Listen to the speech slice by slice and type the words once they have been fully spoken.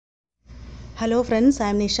Hello friends, I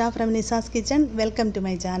am Nisha from Nissa's Kitchen. Welcome to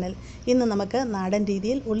my channel. ഇന്ന് നമുക്ക് നാടൻ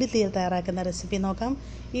രീതിയിൽ ഉള്ളി തീയൽ തയ്യാറാക്കുന്ന റെസിപ്പി നോക്കാം.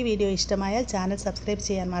 ഈ വീഡിയോ ഇഷ്ടമായാൽ ചാനൽ സബ്സ്ക്രൈബ്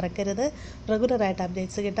ചെയ്യാൻ മറക്കരുത്. റെഗുലർ ആയിട്ട്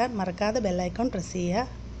അപ്ഡേറ്റ്സ് കിട്ടാൻ മറക്കാതെ ബെൽ ഐക്കൺ പ്രസ് ചെയ്യുക.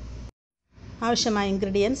 ആവശ്യമായ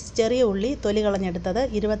ഇൻഗ്രീഡിയൻസ്: ചെറിയ ഉള്ളി തൊലി കളഞ്ഞെടുത്തത്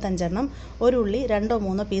 25 എണ്ണം, ഒരു ഉള്ളി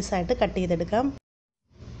 2-3 പീസായിട്ട് കട്ട് ചെയ്തെടുക്കാം,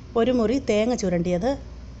 ഒരു മുറി തേങ്ങ ചുരണ്ടിയത്,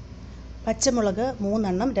 പച്ചമുളക്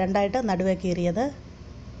 3 എണ്ണം രണ്ടായിട്ട് നടുവേ കീറിയത്,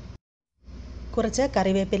 കുറച്ച്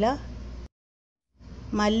കറിവേപ്പില,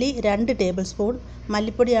 മല്ലി 2 ടേബിൾ സ്പൂൺ,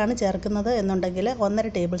 മല്ലിപ്പൊടിയാണ് ചേർക്കുന്നത് എന്നുണ്ടെങ്കിൽ 1.5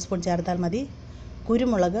 ടേബിൾ സ്പൂൺ ചേർത്താൽ മതി,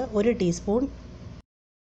 കുരുമുളക് 1 ടീസ്പൂൺ,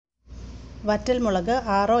 വറ്റൽമുളക്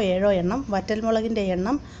 6-7 എണ്ണം, വറ്റൽമുളകിൻ്റെ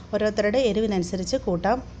എണ്ണം ഓരോരുത്തരുടെ എരിവിനനുസരിച്ച്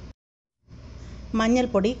കൂട്ടാം,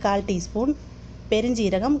 മഞ്ഞൾപ്പൊടി 1/4 ടീസ്പൂൺ,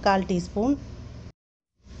 പെരിഞ്ജീരകം 1/4 ടീസ്പൂൺ,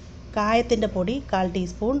 കായത്തിൻ്റെ പൊടി 1/4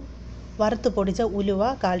 ടീസ്പൂൺ, വറുത്ത് പൊടിച്ച ഉലുവ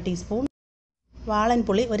 1/4 ടീസ്പൂൺ,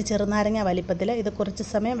 വാളൻപുളി ഒരു ചെറുനാരങ്ങ വലിപ്പത്തിൽ, ഇത് കുറച്ച്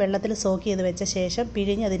സമയം വെള്ളത്തിൽ സോക്ക് ചെയ്ത് വെച്ച ശേഷം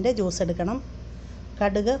പിഴിഞ്ഞ് അതിൻ്റെ ജ്യൂസ് എടുക്കണം,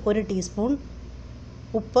 കടുക് 1 ടീസ്പൂൺ,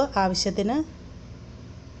 ഉപ്പ് ആവശ്യത്തിന്,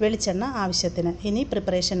 വെളിച്ചെണ്ണ ആവശ്യത്തിന്. ഇനി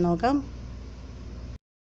പ്രിപ്പറേഷൻ നോക്കാം.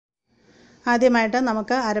 ആദ്യമായിട്ട്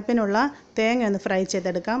നമുക്ക് അരപ്പിനുള്ള തേങ്ങ ഒന്ന് ഫ്രൈ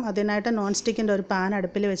ചെയ്തെടുക്കാം. അതിനായിട്ട് നോൺ സ്റ്റിക്കിൻ്റെ ഒരു പാൻ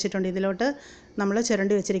അടുപ്പിൽ വെച്ചിട്ടുണ്ട്. ഇതിലോട്ട് നമ്മൾ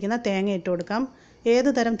ചുരണ്ടി വെച്ചിരിക്കുന്ന തേങ്ങ ഇട്ട് കൊടുക്കാം. ഏത്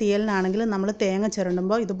തരം തീയലിനാണെങ്കിലും നമ്മൾ തേങ്ങ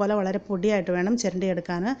ചുരണ്ടുമ്പോൾ ഇതുപോലെ വളരെ പൊടിയായിട്ട് വേണം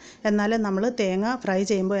ചുരണ്ടിയെടുക്കാൻ. എന്നാലേ നമ്മൾ തേങ്ങ ഫ്രൈ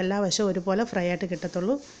ചെയ്യുമ്പോൾ എല്ലാ വശവും ഒരുപോലെ ഫ്രൈ ആയിട്ട്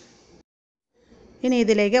കിട്ടത്തുള്ളൂ. ഇനി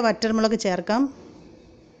ഇതിലേക്ക് വറ്റൽമുളക് ചേർക്കാം,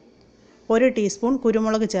 1 ടീസ്പൂൺ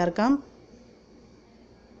കുരുമുളക് ചേർക്കാം,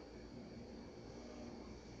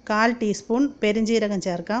 1/4 ടീസ്പൂൺ പെരിഞ്ജീരകം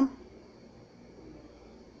ചേർക്കാം,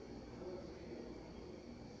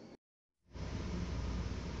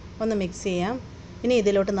 ഒന്ന് മിക്സ് ചെയ്യാം. ഇനി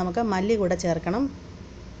ഇതിലോട്ട് നമുക്ക് മല്ലി കൂടെ ചേർക്കണം,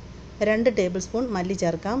 2 ടേബിൾ സ്പൂൺ മല്ലി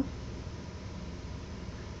ചേർക്കാം,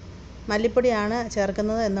 മല്ലിപ്പൊടിയാണ്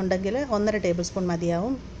ചേർക്കുന്നത് എന്നുണ്ടെങ്കിൽ 1.5 ടേബിൾ സ്പൂൺ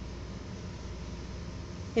മതിയാവും.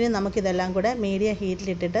 ഇനി നമുക്കിതെല്ലാം കൂടെ മീഡിയം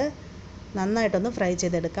ഹീറ്റിലിട്ടിട്ട് നന്നായിട്ടൊന്ന് ഫ്രൈ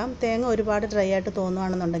ചെയ്തെടുക്കാം. തേങ്ങ ഒരുപാട് ഡ്രൈ ആയിട്ട്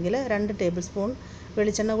തോന്നുകയാണെന്നുണ്ടെങ്കിൽ 2 ടേബിൾ സ്പൂൺ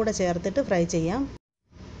വെളിച്ചെണ്ണ കൂടെ ചേർത്തിട്ട് ഫ്രൈ ചെയ്യാം.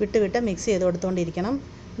 വിട്ട് മിക്സ് ചെയ്ത് കൊടുത്തുകൊണ്ടിരിക്കണം.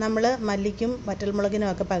 നമ്മൾ മല്ലിക്കും വറ്റൽമുളകിനും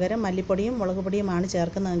ഒക്കെ പകരം മല്ലിപ്പൊടിയും മുളക് പൊടിയുമാണ്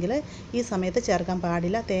ചേർക്കുന്നതെങ്കിൽ ഈ സമയത്ത് ചേർക്കാൻ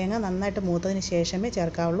പാടില്ല. തേങ്ങ നന്നായിട്ട് മൂത്തതിന് ശേഷമേ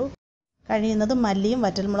ചേർക്കാവുള്ളൂ. കഴിയുന്നതും മല്ലിയും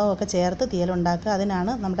വറ്റൽമുളകും ഒക്കെ ചേർത്ത് തീയലുണ്ടാക്കുക.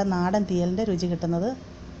 അതിനാണ് നമ്മുടെ നാടൻ തീയലിൻ്റെ രുചി കിട്ടുന്നത്.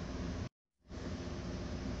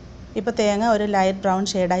 ഇപ്പോൾ തേങ്ങ ഒരു ലൈറ്റ് ബ്രൗൺ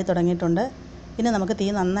ഷെയ്ഡായി തുടങ്ങിയിട്ടുണ്ട്. ഇനി നമുക്ക് തീ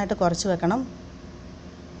നന്നായിട്ട് കുറച്ച് വെക്കണം.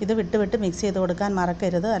 ഇത് വിട്ട് മിക്സ് ചെയ്ത് കൊടുക്കാൻ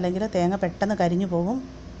മറക്കരുത്, അല്ലെങ്കിൽ തേങ്ങ പെട്ടെന്ന് കരിഞ്ഞു പോകും.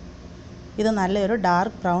 ഇത് നല്ലൊരു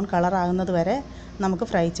ഡാർക്ക് ബ്രൗൺ കളർ ആകുന്നത് വരെ നമുക്ക്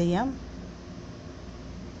ഫ്രൈ ചെയ്യാം.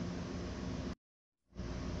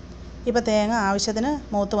 ഇപ്പോൾ തേങ്ങ ആവശ്യത്തിന്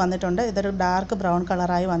മൂത്ത് വന്നിട്ടുണ്ട്. ഇതൊരു ഡാർക്ക് ബ്രൗൺ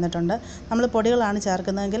കളറായി വന്നിട്ടുണ്ട്. നമ്മൾ പൊടികളാണ്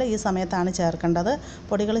ചേർക്കുന്നതെങ്കിൽ ഈ സമയത്താണ് ചേർക്കേണ്ടത്.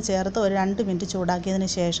 പൊടികൾ ചേർത്ത് ഒരു 2 മിനിറ്റ് ചൂടാക്കിയതിന്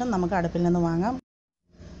ശേഷം നമുക്ക് അടുപ്പിൽ നിന്ന് വാങ്ങാം.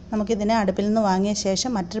 നമുക്കിതിനെ അടുപ്പിൽ നിന്ന് വാങ്ങിയ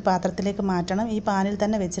ശേഷം മറ്റൊരു പാത്രത്തിലേക്ക് മാറ്റണം. ഈ പാനിൽ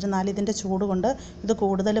തന്നെ വെച്ചിരുന്നാൽ ഇതിൻ്റെ ചൂട് കൊണ്ട് ഇത്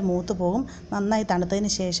കൂടുതൽ മൂത്ത് പോകും. നന്നായി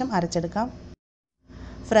തണുത്തതിന് ശേഷം അരച്ചെടുക്കാം.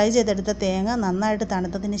 ഫ്രൈ ചെയ്തെടുത്ത തേങ്ങ നന്നായിട്ട്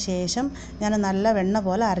തണുത്തതിന് ശേഷം ഞാൻ നല്ല വെണ്ണ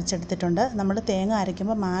പോലെ അരച്ചെടുത്തിട്ടുണ്ട്. നമ്മൾ തേങ്ങ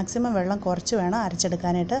അരയ്ക്കുമ്പോൾ മാക്സിമം വെള്ളം കുറച്ച് വേണം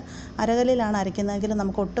അരച്ചെടുക്കാനായിട്ട്. അരകല്ലിലാണ് അരയ്ക്കുന്നതെങ്കിൽ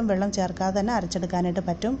നമുക്ക് ഒട്ടും വെള്ളം ചേർക്കാതെ തന്നെ അരച്ചെടുക്കാനായിട്ട്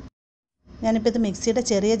പറ്റും. ഞാനിപ്പോൾ ഇത് മിക്സിയുടെ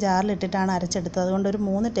ചെറിയ ജാറിലിട്ടിട്ടാണ് അരച്ചെടുത്തത്. അതുകൊണ്ട് ഒരു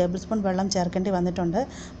 3 ടേബിൾ സ്പൂൺ വെള്ളം ചേർക്കേണ്ടി വന്നിട്ടുണ്ട്.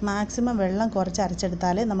 മാക്സിമം വെള്ളം കുറച്ച്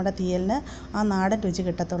അരച്ചെടുത്താലേ നമ്മുടെ തീയലിന് ആ നാടൻ രുചി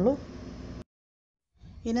കിട്ടത്തുള്ളൂ.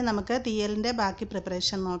 ഇനി നമുക്ക് തീയലിൻ്റെ ബാക്കി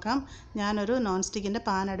പ്രിപ്പറേഷൻ നോക്കാം. ഞാനൊരു നോൺ സ്റ്റിക്കിൻ്റെ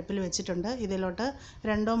പാൻ അടുപ്പിൽ വെച്ചിട്ടുണ്ട്. ഇതിലോട്ട്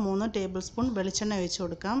 2-3 ടേബിൾ സ്പൂൺ വെളിച്ചെണ്ണ ഒഴിച്ച്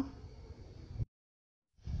കൊടുക്കാം.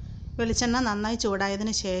 വെളിച്ചെണ്ണ നന്നായി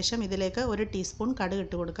ചൂടായതിന് ശേഷം ഇതിലേക്ക് 1 ടീസ്പൂൺ കടുക്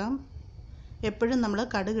ഇട്ട് കൊടുക്കാം. എപ്പോഴും നമ്മൾ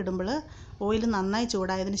കടുക് ഇടുമ്പോൾ ഓയിൽ നന്നായി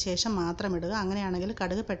ചൂടായതിന് ശേഷം മാത്രം ഇടുക. അങ്ങനെയാണെങ്കിൽ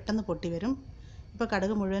കടുക് പെട്ടെന്ന് പൊട്ടി വരും. ഇപ്പോൾ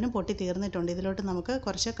കടുക് മുഴുവനും പൊട്ടി തീർന്നിട്ടുണ്ട്. ഇതിലോട്ട് നമുക്ക്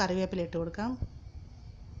കുറച്ച് കറിവേപ്പില ഇട്ട് കൊടുക്കാം.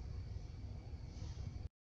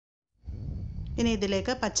 ഇനി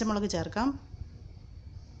ഇതിലേക്ക് പച്ചമുളക് ചേർക്കാം.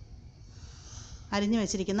 അരിഞ്ഞു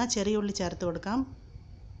വെച്ചിരിക്കുന്ന ചെറിയ ഉള്ളി ചേർത്ത് കൊടുക്കാം.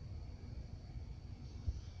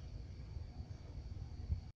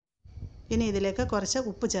 ഇനി ഇതിലേക്ക് കുറച്ച്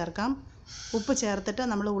ഉപ്പ് ചേർക്കാം. ഉപ്പ് ചേർത്തിട്ട്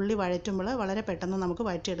നമ്മൾ ഉള്ളി വഴറ്റുമ്പോൾ വളരെ പെട്ടെന്ന് നമുക്ക്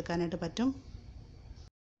വഴറ്റിയെടുക്കാനായിട്ട് പറ്റും.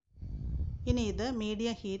 ഇനി ഇത്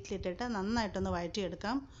മീഡിയം ഹീറ്റിലിട്ടിട്ട് നന്നായിട്ടൊന്ന്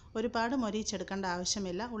വഴറ്റിയെടുക്കാം. ഒരുപാട് മൊരിയിച്ചെടുക്കേണ്ട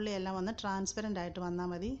ആവശ്യമില്ല. ഉള്ളിയെല്ലാം ഒന്ന് ട്രാൻസ്പെറൻ്റ് ആയിട്ട് വന്നാൽ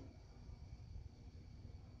മതി.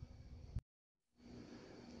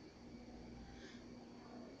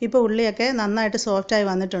 ഇപ്പോൾ ഉള്ളിയൊക്കെ നന്നായിട്ട് സോഫ്റ്റായി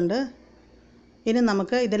വന്നിട്ടുണ്ട്. ഇനി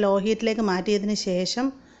നമുക്ക് ഇത് ലോ ഹീറ്റിലേക്ക് മാറ്റിയതിന് ശേഷം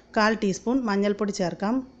 1/4 ടീസ്പൂൺ മഞ്ഞൾപ്പൊടി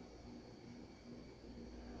ചേർക്കാം.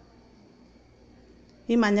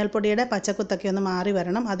 ഈ മഞ്ഞൾപ്പൊടിയുടെ പച്ചക്കുത്തൊക്കെ ഒന്ന് മാറി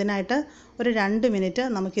വരണം. അതിനായിട്ട് ഒരു 2 മിനിറ്റ്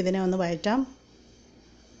നമുക്കിതിനെ ഒന്ന് വഴറ്റാം.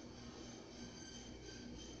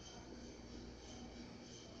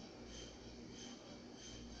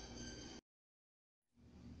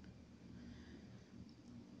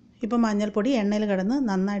 ഇപ്പോൾ മഞ്ഞൾപ്പൊടി എണ്ണയിൽ കിടന്ന്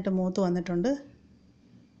നന്നായിട്ട് മൂത്ത് വന്നിട്ടുണ്ട്.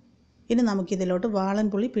 ഇനി നമുക്കിതിലോട്ട്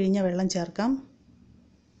വാളൻപുളി പിഴിഞ്ഞ വെള്ളം ചേർക്കാം.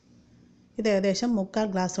 ഇത് ഏകദേശം 3/4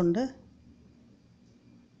 ഗ്ലാസ് ഉണ്ട്.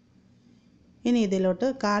 ഇനി ഇതിലോട്ട്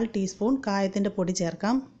 1/4 ടീസ്പൂൺ കായത്തിൻ്റെ പൊടി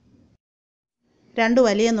ചേർക്കാം. 2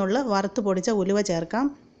 വലിയ നുള്ള് വറുത്ത് പൊടിച്ച ഉലുവ ചേർക്കാം.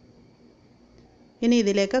 ഇനി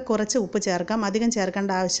ഇതിലേക്ക് കുറച്ച് ഉപ്പ് ചേർക്കാം. അധികം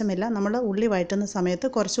ചേർക്കേണ്ട ആവശ്യമില്ല. നമ്മൾ ഉള്ളി വഴറ്റുന്ന സമയത്ത്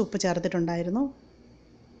കുറച്ച് ഉപ്പ് ചേർത്തിട്ടുണ്ടായിരുന്നു.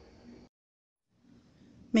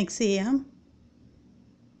 മിക്സ് ചെയ്യാം.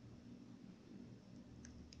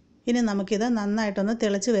 ഇനി നമുക്കിത് നന്നായിട്ടൊന്ന്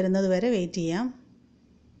തിളച്ച് വരുന്നത് വരെ വെയിറ്റ് ചെയ്യാം.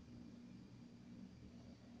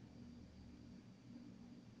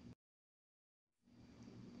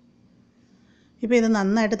 ഇപ്പോൾ ഇത്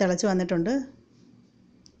നന്നായിട്ട് തിളച്ച് വന്നിട്ടുണ്ട്.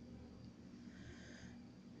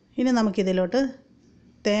 ഇനി നമുക്കിതിലോട്ട്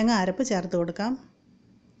തേങ്ങ അരപ്പ് ചേർത്ത് കൊടുക്കാം.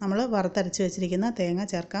 നമ്മൾ വറുത്തരച്ച് വെച്ചിരിക്കുന്ന തേങ്ങ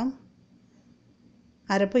ചേർക്കാം.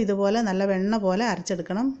 അരപ്പ് ഇതുപോലെ നല്ല വെണ്ണ പോലെ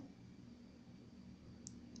അരച്ചെടുക്കണം.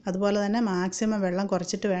 അതുപോലെ തന്നെ മാക്സിമം വെള്ളം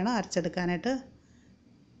കുറച്ചിട്ട് വേണം അരച്ചെടുക്കാനായിട്ട്.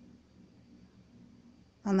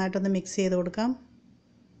 നന്നായിട്ടൊന്ന് മിക്സ് ചെയ്ത് കൊടുക്കാം.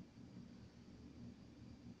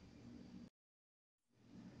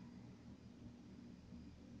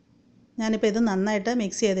 ഞാനിപ്പോൾ ഇത് നന്നായിട്ട്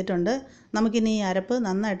മിക്സ് ചെയ്തിട്ടുണ്ട്. നമുക്കിനി ഈ അരപ്പ്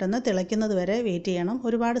നന്നായിട്ടൊന്ന് തിളയ്ക്കുന്നത് വരെ വെയിറ്റ് ചെയ്യണം.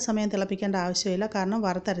 ഒരുപാട് സമയം തിളപ്പിക്കേണ്ട ആവശ്യമില്ല, കാരണം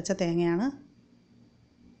വറുത്തരച്ച തേങ്ങയാണ്.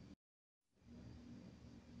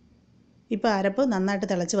 ഇപ്പോൾ അരപ്പ് നന്നായിട്ട്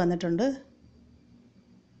തിളച്ച് വന്നിട്ടുണ്ട്.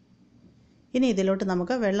 ഇനി ഇതിലോട്ട്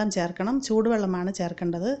നമുക്ക് വെള്ളം ചേർക്കണം. ചൂടുവെള്ളമാണ്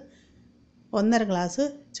ചേർക്കേണ്ടത്. 1.5 ഗ്ലാസ്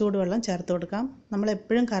ചൂടുവെള്ളം ചേർത്ത് കൊടുക്കാം.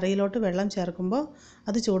 നമ്മളെപ്പോഴും കറിയിലോട്ട് വെള്ളം ചേർക്കുമ്പോൾ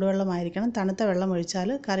അത് ചൂടുവെള്ളമായിരിക്കണം. തണുത്ത വെള്ളം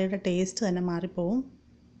ഒഴിച്ചാൽ കറിയുടെ ടേസ്റ്റ് തന്നെ മാറിപ്പോവും.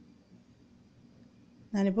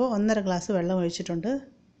 ഞാനിപ്പോൾ 1.5 ഗ്ലാസ് വെള്ളം ഒഴിച്ചിട്ടുണ്ട്.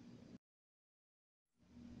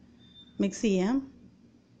 മിക്സ് ചെയ്യാം.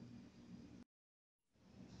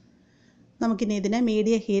 നമുക്കിനി ഇതിനെ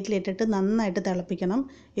മീഡിയം ഹീറ്റിലിട്ടിട്ട് നന്നായിട്ട് തിളപ്പിക്കണം.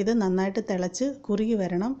 ഇത് നന്നായിട്ട് തിളച്ച് കുറുകി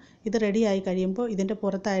വരണം. ഇത് റെഡിയായി കഴിയുമ്പോൾ ഇതിൻ്റെ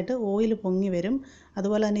പുറത്തായിട്ട് ഓയിൽ പൊങ്ങി വരും.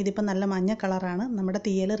 അതുപോലെ തന്നെ ഇതിപ്പോൾ നല്ല മഞ്ഞ കളറാണ്. നമ്മുടെ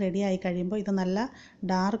തീയൽ റെഡിയായി കഴിയുമ്പോൾ ഇത് നല്ല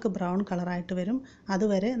ഡാർക്ക് ബ്രൗൺ കളറായിട്ട് വരും.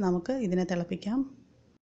 അതുവരെ നമുക്ക് ഇതിനെ തിളപ്പിക്കാം.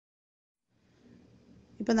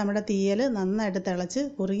 ഇപ്പോൾ നമ്മുടെ തീയൽ നന്നായിട്ട് തിളച്ച്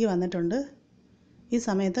കുറുകി വന്നിട്ടുണ്ട്. ഈ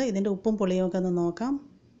സമയത്ത് ഇതിൻ്റെ ഉപ്പും പുളിയും ഒന്ന് നോക്കാം.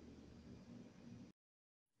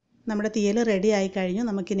 നമ്മുടെ തീയൽ റെഡി ആയി കഴിഞ്ഞു.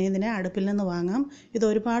 നമുക്കിനി ഇതിനെ അടുപ്പിൽ നിന്ന് വാങ്ങാം. ഇത്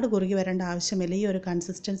ഒരുപാട് കുറുകി വരേണ്ട ആവശ്യമില്ല. ഈ ഒരു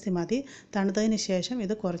കൺസിസ്റ്റൻസി മതി. തണുത്തതിന് ശേഷം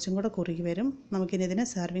ഇത് കുറച്ചും കൂടെ കുറുകി വരും. നമുക്കിനി ഇതിനെ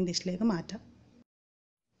സെർവിങ് ഡിഷിലേക്ക് മാറ്റാം.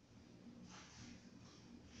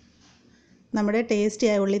 നമ്മുടെ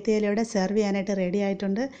ടേസ്റ്റിയായ ഉള്ളിത്തീയലയുടെ സെർവ് ചെയ്യാനായിട്ട് റെഡി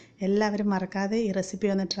ആയിട്ടുണ്ട്. എല്ലാവരും മറക്കാതെ ഈ റെസിപ്പി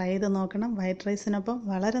ഒന്ന് ട്രൈ ചെയ്ത് നോക്കണം. വൈറ്റ് റൈസിനൊപ്പം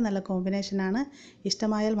വളരെ നല്ല കോമ്പിനേഷനാണ്.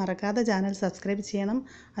 ഇഷ്ടമായാൽ മറക്കാതെ ചാനൽ സബ്സ്ക്രൈബ് ചെയ്യണം.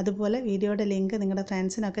 അതുപോലെ വീഡിയോയുടെ ലിങ്ക് നിങ്ങളുടെ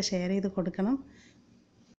ഫ്രണ്ട്സിനൊക്കെ ഷെയർ ചെയ്ത് കൊടുക്കണം.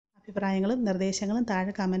 അഭിപ്രായങ്ങളും നിർദ്ദേശങ്ങളും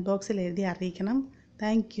താഴെ കമൻറ്റ് ബോക്സിൽ എഴുതി അറിയിക്കണം.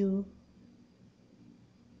 Thank you.